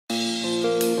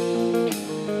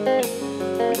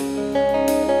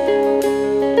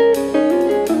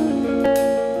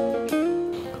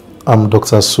I'm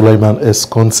Dr. Sulaiman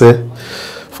Conteh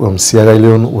from Sierra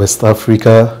Leone, West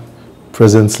Africa,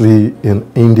 presently in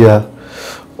India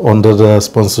under the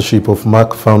sponsorship of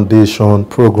Merck Foundation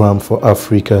Program for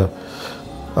Africa.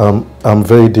 I'm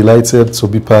very delighted to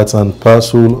be part and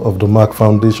parcel of the Merck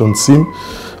Foundation team.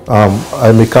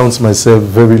 I may count myself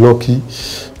very lucky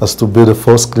as to be the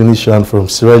first clinician from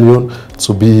Sierra Leone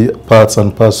to be part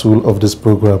and parcel of this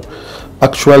program.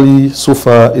 Actually, so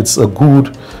far, it's a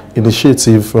good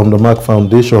initiative from the Merck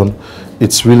Foundation.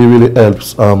 It really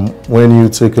helps. When you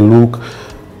take a look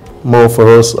more for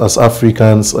us as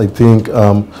Africans, I think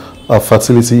our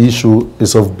fertility issue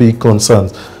is of big concern,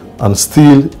 and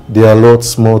still there are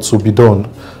lots more to be done.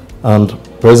 And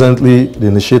presently, the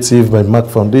initiative by Merck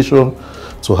Foundation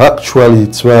to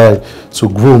actually try to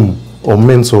groom or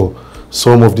mentor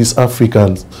some of these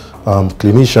African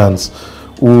clinicians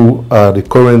who are the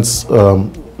current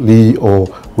or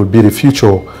will be the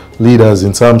future leaders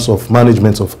in terms of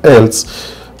management of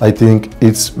health. I think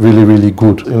it's really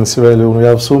good. In Sierra Leone, we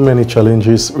have so many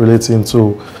challenges relating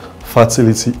to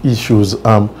fertility issues,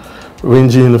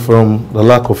 ranging from the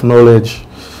lack of knowledge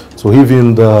to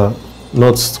even the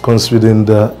not considering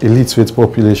the illiterate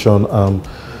population.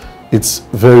 It's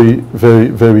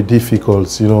very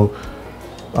difficult, you know.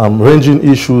 Ranging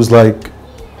issues like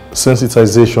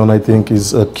sensitization, I think,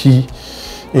 is a key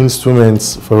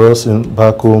instrument for us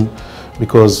back home,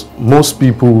 because most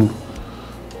people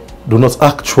do not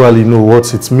actually know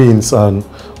what it means and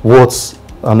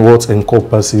what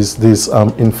encompasses this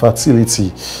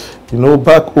infertility. You know,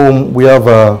 back home we have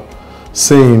a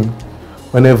saying: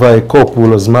 whenever a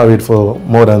couple is married for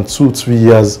more than 2-3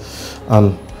 years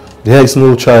and there is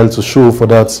no child to show for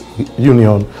that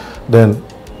union, then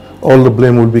all the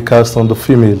blame will be cast on the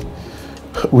female,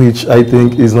 which I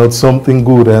think is not something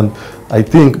good. And I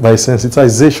think by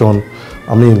sensitization,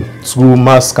 I mean through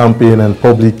mass campaign and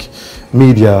public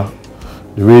media,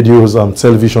 the radios and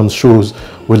television shows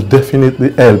will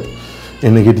definitely help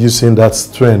in reducing that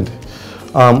trend.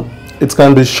 It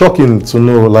can be shocking to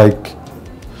know, like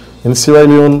in Sierra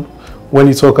Leone, when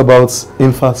you talk about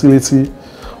infertility,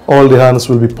 all the hands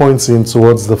will be pointing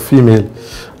towards the female,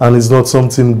 and it's not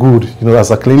something good. You know,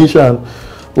 as a clinician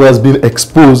who has been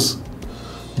exposed,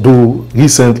 though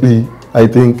recently, I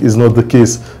think is not the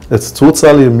case. It's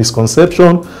totally a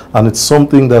misconception, and it's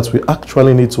something that we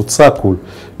actually need to tackle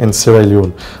in Sierra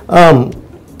Leone.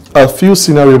 A few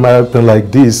scenarios might happen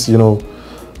like this. You know,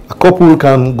 a couple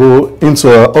can go into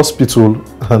a hospital,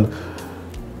 and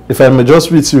if I may just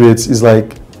reiterate, it's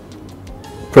like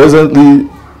presently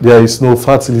there is no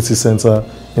fertility center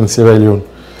in Sierra Leone,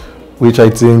 which I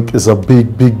think is a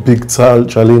big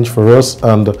challenge for us.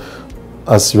 And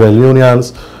as Sierra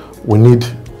Leoneans, we need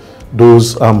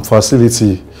those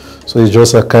facilities. So it's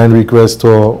just a kind request to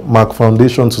Merck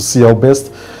Foundation to see how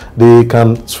best they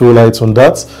can throw light on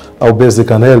that, how best they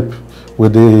can help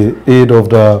with the aid of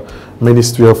the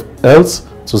Ministry of Health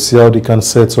to see how they can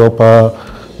set up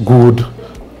a good,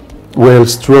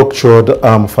 well-structured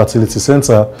fertility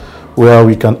center where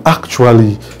we can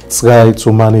actually try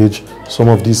to manage some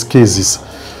of these cases.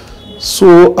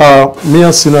 So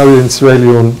mere scenario in Sierra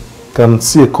Leone can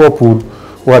see a couple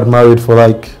who had married for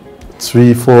like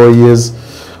 3-4 years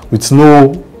with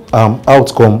no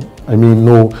outcome, I mean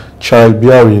no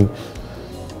childbearing.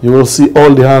 You will see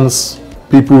all the hands,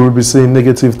 people will be saying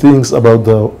negative things about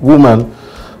the woman.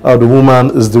 The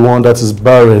woman is the one that is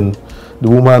barren. The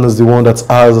woman is the one that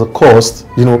has a cost.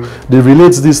 You know, they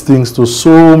relate these things to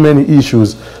so many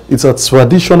issues. It's a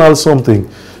traditional something.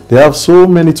 They have so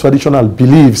many traditional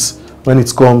beliefs when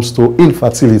it comes to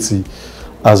infertility,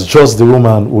 as just the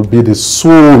woman will be the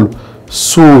sole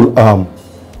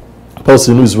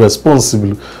person who is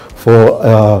responsible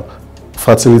for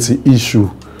fertility issue.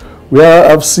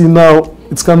 Where I've seen now,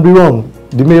 it can be wrong.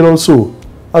 The male also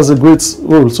has a great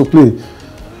role to play.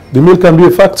 The male can be a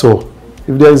factor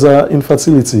if there is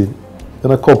infertility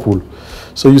in a couple.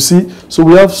 So you see, so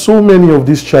we have so many of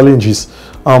these challenges.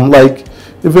 Like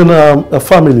even a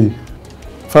family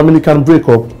can break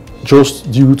up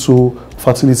just due to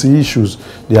fertility issues.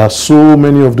 There are so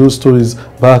many of those stories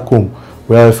back home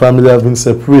where a family have been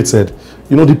separated.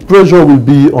 You know, the pressure will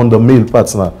be on the male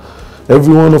partner.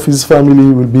 Every one of his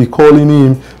family will be calling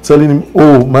him, telling him,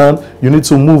 oh man, you need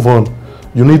to move on.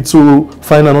 You need to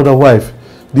find another wife.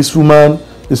 This woman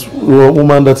is a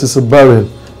woman that is barren.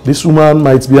 This woman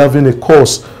might be having a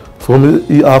curse from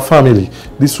our family.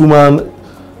 This woman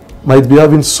might be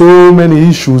having so many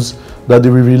issues that they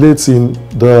will relate in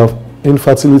the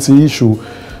infertility issue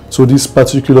to this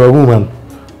particular woman,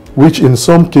 which in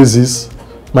some cases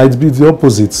might be the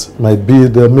opposite, might be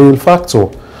the male factor.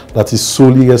 that is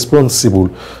solely responsible.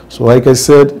 So like I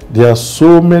said, there are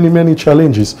so many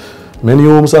challenges. Many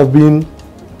homes have been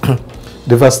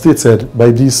devastated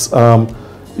by this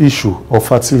issue of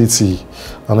fertility.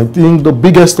 And I think the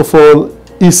biggest of all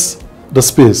is the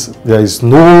space. There is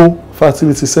no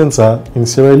fertility center in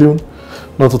Sierra Leone,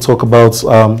 not to talk about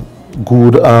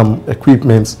good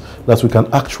equipment that we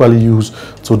can actually use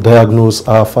to diagnose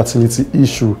our fertility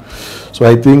issue. So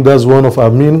I think that's one of our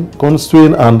main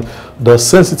constraints, and the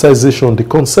sensitization, the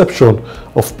conception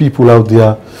of people out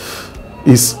there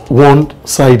is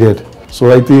one-sided. So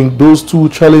I think those two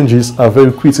challenges are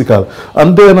very critical.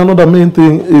 And then another main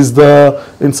thing is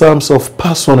in terms of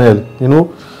personnel. You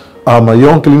know, I'm a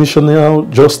young clinician now,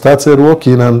 just started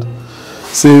working, and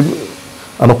say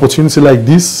an opportunity like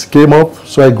this came up,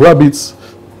 so I grab it.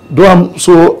 Though I'm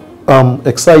so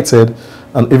excited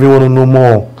and even want to know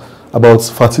more about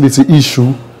fertility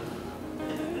issue,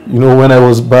 you know, when I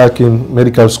was back in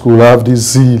medical school, I have this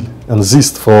zeal and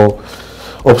zest for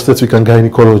obstetric and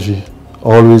gynecology.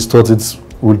 I always thought it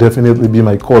would definitely be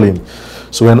my calling.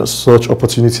 So when such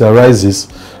opportunity arises,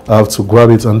 I have to grab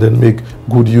it and then make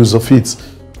good use of it.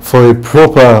 For a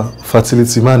proper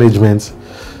fertility management,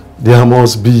 there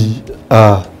must be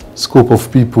a scope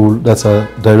of people that are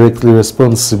directly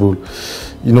responsible.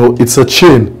 You know, it's a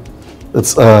chain.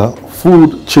 It's a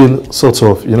food chain sort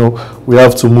of, you know. We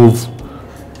have to move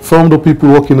from the people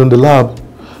working in the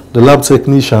lab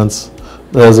technicians,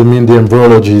 that doesn't mean the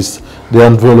embryologists, the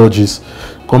andrologists,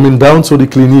 coming down to the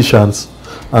clinicians,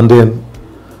 and then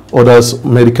others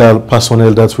medical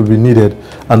personnel that will be needed.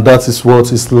 And that is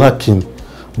what is lacking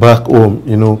back home,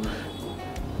 you know.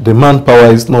 The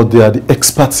manpower is not there, the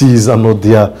expertise are not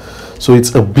there. So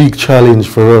it's a big challenge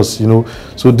for us, you know.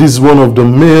 So this is one of the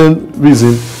main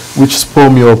reasons which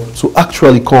spurred me up to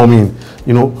actually come in,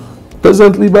 you know.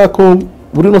 Presently back home,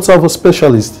 we do not have a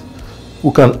specialist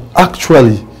who can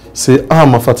actually say,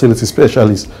 I'm a fertility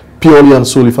specialist, purely and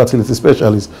solely fertility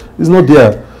specialist. It's not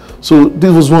there. So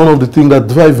this was one of the things that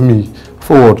drive me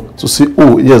forward to say,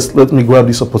 oh yes, let me grab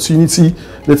this opportunity,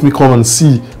 let me come and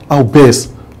see how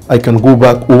best I can go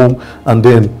back home and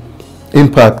then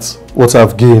impact what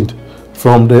I've gained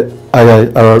from the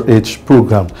IIRRH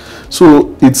program.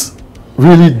 So it's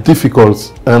really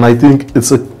difficult, and I think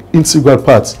it's an integral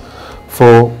part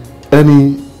for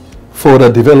any further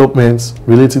developments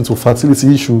relating to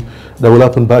fertility issue that will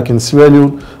happen back in Sierra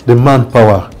Leone. The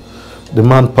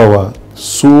manpower,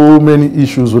 so many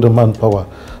issues with the manpower,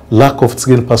 lack of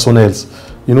trained personnel.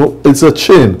 You know, it's a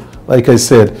chain. Like I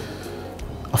said,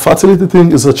 a fertility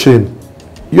thing is a chain.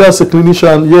 You as a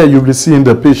clinician, yeah, you'll be seeing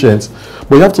the patients,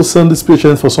 but you have to send these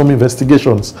patients for some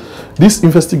investigations. These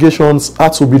investigations are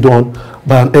to be done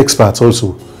by an expert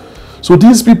also. So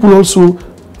these people also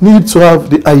need to have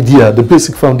the idea, the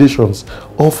basic foundations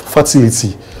of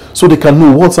fertility, so they can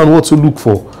know what and what to look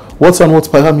for, what and what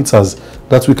parameters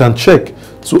that we can check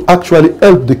to actually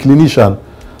help the clinician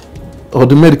or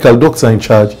the medical doctor in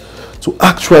charge to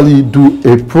actually do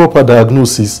a proper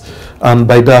diagnosis, and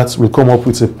by that we'll come up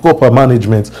with a proper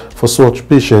management for such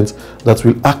patients that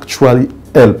will actually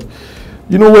help.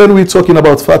 You know, when we're talking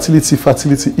about fertility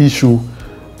issue,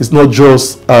 it's not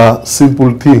just a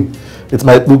simple thing. It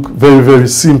might look very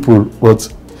simple,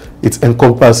 but it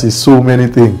encompasses so many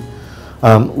things.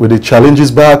 And with the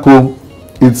challenges back home,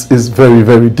 it is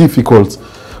very difficult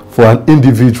for an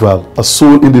individual, a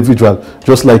sole individual,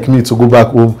 just like me, to go back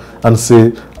home and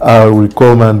say, I will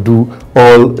come and do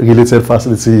all related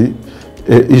fertility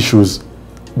issues.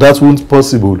 That won't be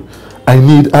possible. I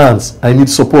need hands, I need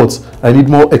support, I need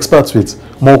more experts,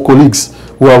 more colleagues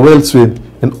who are well trained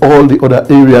in all the other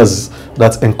areas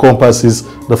that encompasses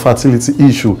the fertility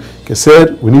issue. Like I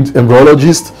said, we need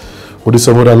embryologists, we need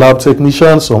some other lab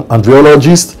technicians, some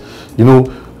andrologists, you know,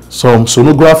 some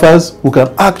sonographers who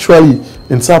can actually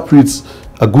interpret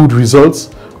a good results,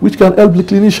 which can help the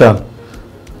clinician.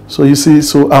 So you see,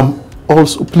 so I'm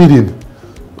also pleading,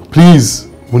 please,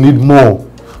 we need more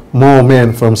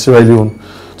men from Sierra Leone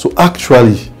to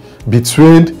actually be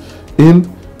trained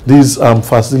in these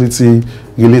fertility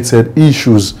related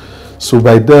issues. So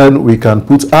by then we can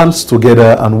put hands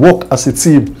together and work as a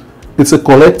team. It's a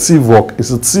collective work, it's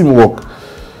a teamwork.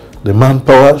 The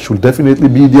manpower should definitely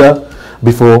be there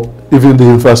before even the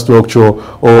infrastructure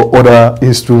or other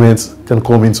instruments can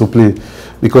come into play.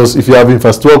 Because if you have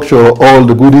infrastructure, all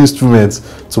the good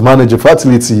instruments to manage a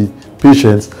fertility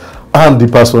patient, and the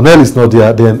personnel is not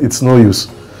there, then it's no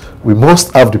use. We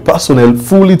must have the personnel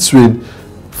fully trained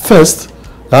first,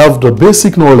 have the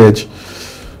basic knowledge,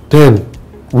 then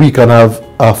we can have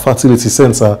a fertility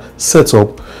center set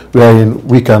up wherein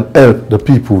we can help the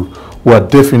people who are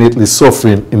definitely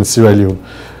suffering in Sierra Leone.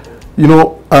 You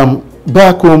know,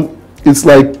 back home, it's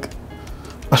like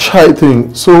a shy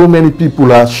thing. So many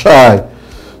people are shy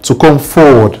to come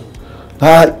forward.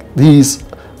 Like these,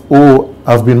 oh,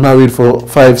 I've been married for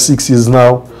 5-6 years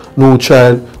now, no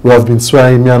child. We have been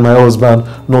trying, me and my husband,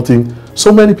 nothing.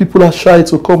 So many people are shy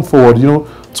to come forward, you know,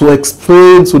 to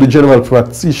explain to the general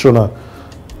practitioner,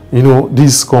 you know,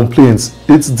 these complaints.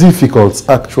 It's difficult,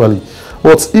 actually.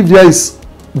 But if there is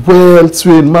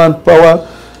well-trained manpower,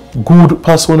 good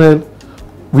personnel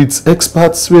with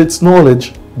experts with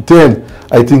knowledge, then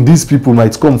I think these people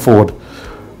might come forward.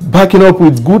 Backing up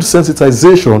with good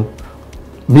sensitization,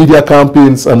 media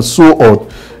campaigns, and so on,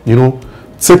 you know,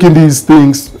 taking these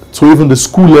things to even the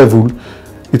school level,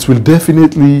 it will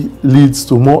definitely lead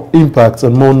to more impact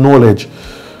and more knowledge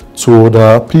to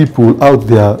the people out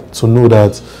there to know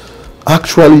that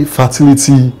actually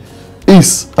fertility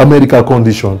is a medical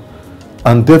condition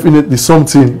and definitely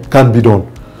something can be done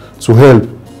to help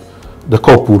the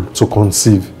couple to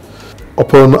conceive.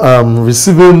 Upon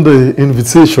receiving the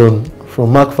invitation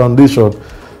from Merck Foundation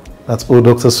that, oh,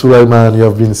 Dr. Sulaiman, you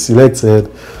have been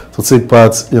selected to take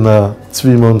part in a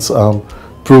 3-month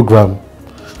program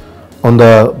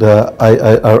under the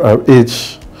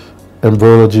IIRRH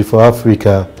Embryology for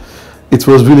Africa, it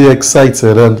was really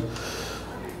excited, and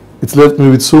it left me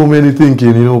with so many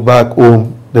thinking, you know, back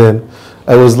home. Then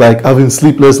I was like having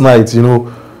sleepless nights, you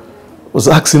know, was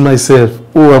asking myself,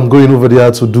 oh, I'm going over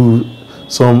there to do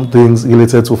some things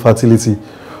related to fertility.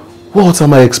 What are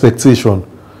my expectations?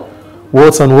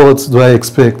 What do I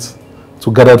expect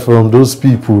to gather from those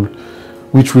people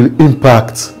which will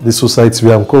impact the society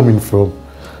where I'm coming from,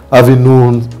 having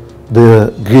known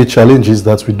the great challenges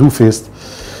that we do face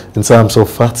in terms of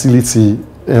fertility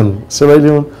in Sierra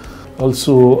Leone.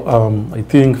 Also, I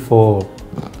think for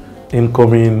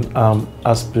incoming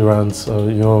aspirants,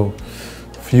 you know,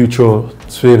 future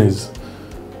trainees,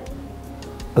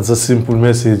 that's a simple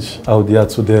message out there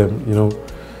to them, you know,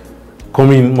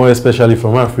 coming more especially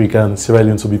from Africa and Sierra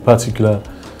Leone to be particular.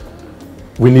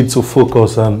 We need to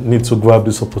focus and need to grab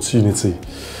this opportunity.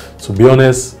 To be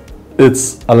honest,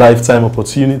 it's a lifetime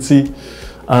opportunity,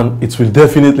 and it will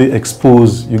definitely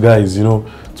expose you guys, you know,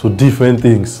 to different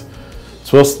things.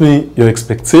 Trust me, your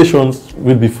expectations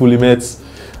will be fully met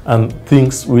and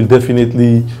things will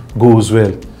definitely go as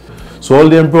well. So all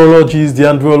the embryologists, the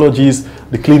andrologists,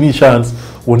 the clinicians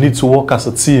will need to work as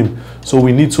a team. So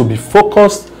we need to be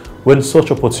focused when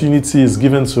such opportunity is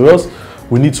given to us.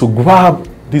 We need to grab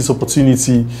this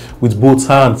opportunity with both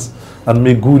hands and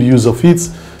make good use of it.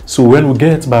 So when we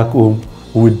get back home,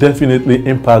 we will definitely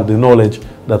impact the knowledge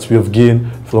that we have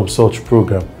gained from such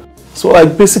program. So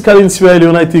like basically in Sierra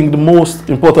Leone, I think the most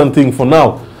important thing for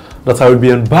now that I will be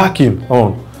embarking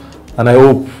on, and I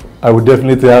hope I will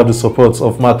definitely have the support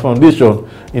of Merck Foundation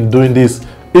in doing this,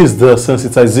 is the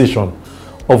sensitization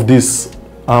of this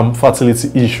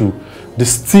fertility issue. The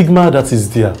stigma that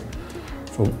is there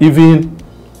from even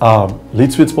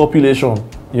literate population,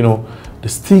 you know, the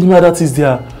stigma that is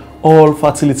there, all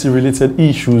fertility related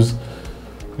issues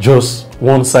just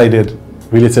one-sided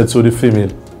related to the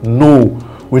female. No,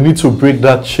 we need to break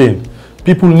that chain.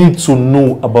 People need to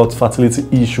know about fertility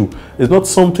issue. It's not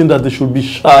something that they should be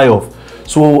shy of.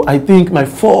 So I think my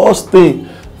first thing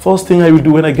I will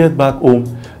do when I get back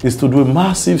home is to do a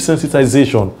massive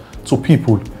sensitization to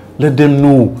people. Let them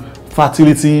know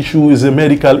fertility issue is a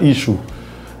medical issue.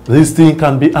 This thing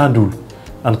can be handled,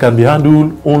 and can be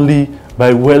handled only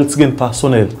by well-trained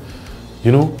personnel,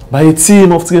 you know, by a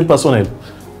team of trained personnel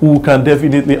who can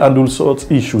definitely handle such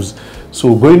issues.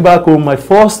 So going back home, my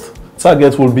first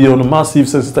target will be on a massive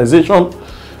sensitization,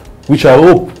 which I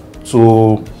hope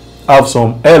to have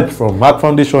some help from Merck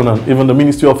Foundation and even the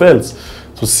Ministry of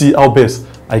Health to see how best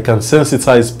I can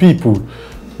sensitize people,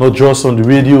 not just on the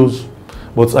radios,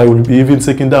 but I will be even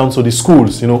taking down to the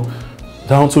schools, you know,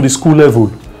 down to the school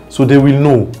level, so they will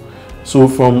know. So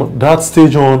from that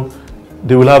stage on,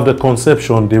 they will have the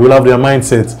conception, they will have their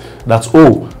mindset that,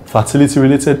 oh, fertility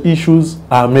related issues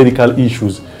are medical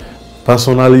issues.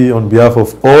 Personally, on behalf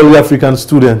of all the African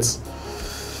students,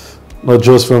 not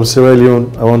just from Sierra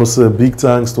Leone, I want to say a big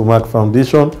thanks to Merck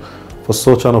Foundation for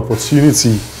such an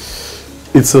opportunity.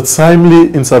 It's a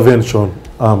timely intervention.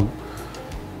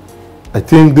 I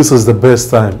think this is the best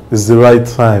time, it's the right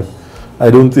time. I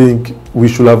don't think we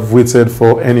should have waited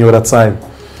for any other time,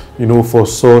 you know, for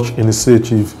such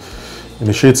initiatives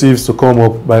to come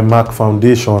up by Merck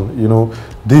Foundation. You know,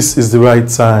 this is the right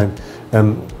time,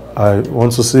 and I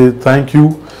want to say thank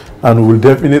you, and we'll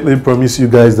definitely promise you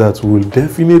guys that we'll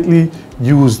definitely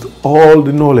use all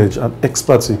the knowledge and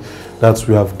expertise that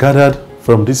we have gathered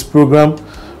from this program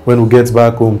when we get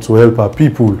back home to help our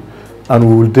people and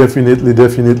we will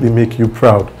definitely make you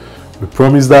proud. We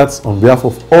promise that on behalf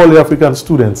of all the African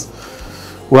students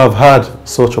who have had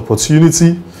such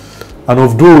opportunity, and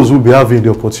of those who will be having the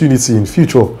opportunity in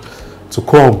future to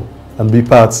come and be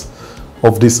part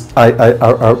of this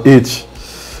IIRRH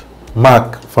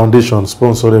Merck Foundation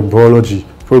sponsored embryology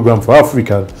program for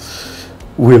African,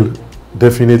 will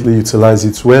definitely utilize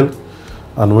it well,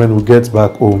 and when we get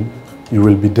back home, you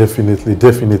will be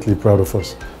definitely proud of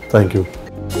us. Thank you.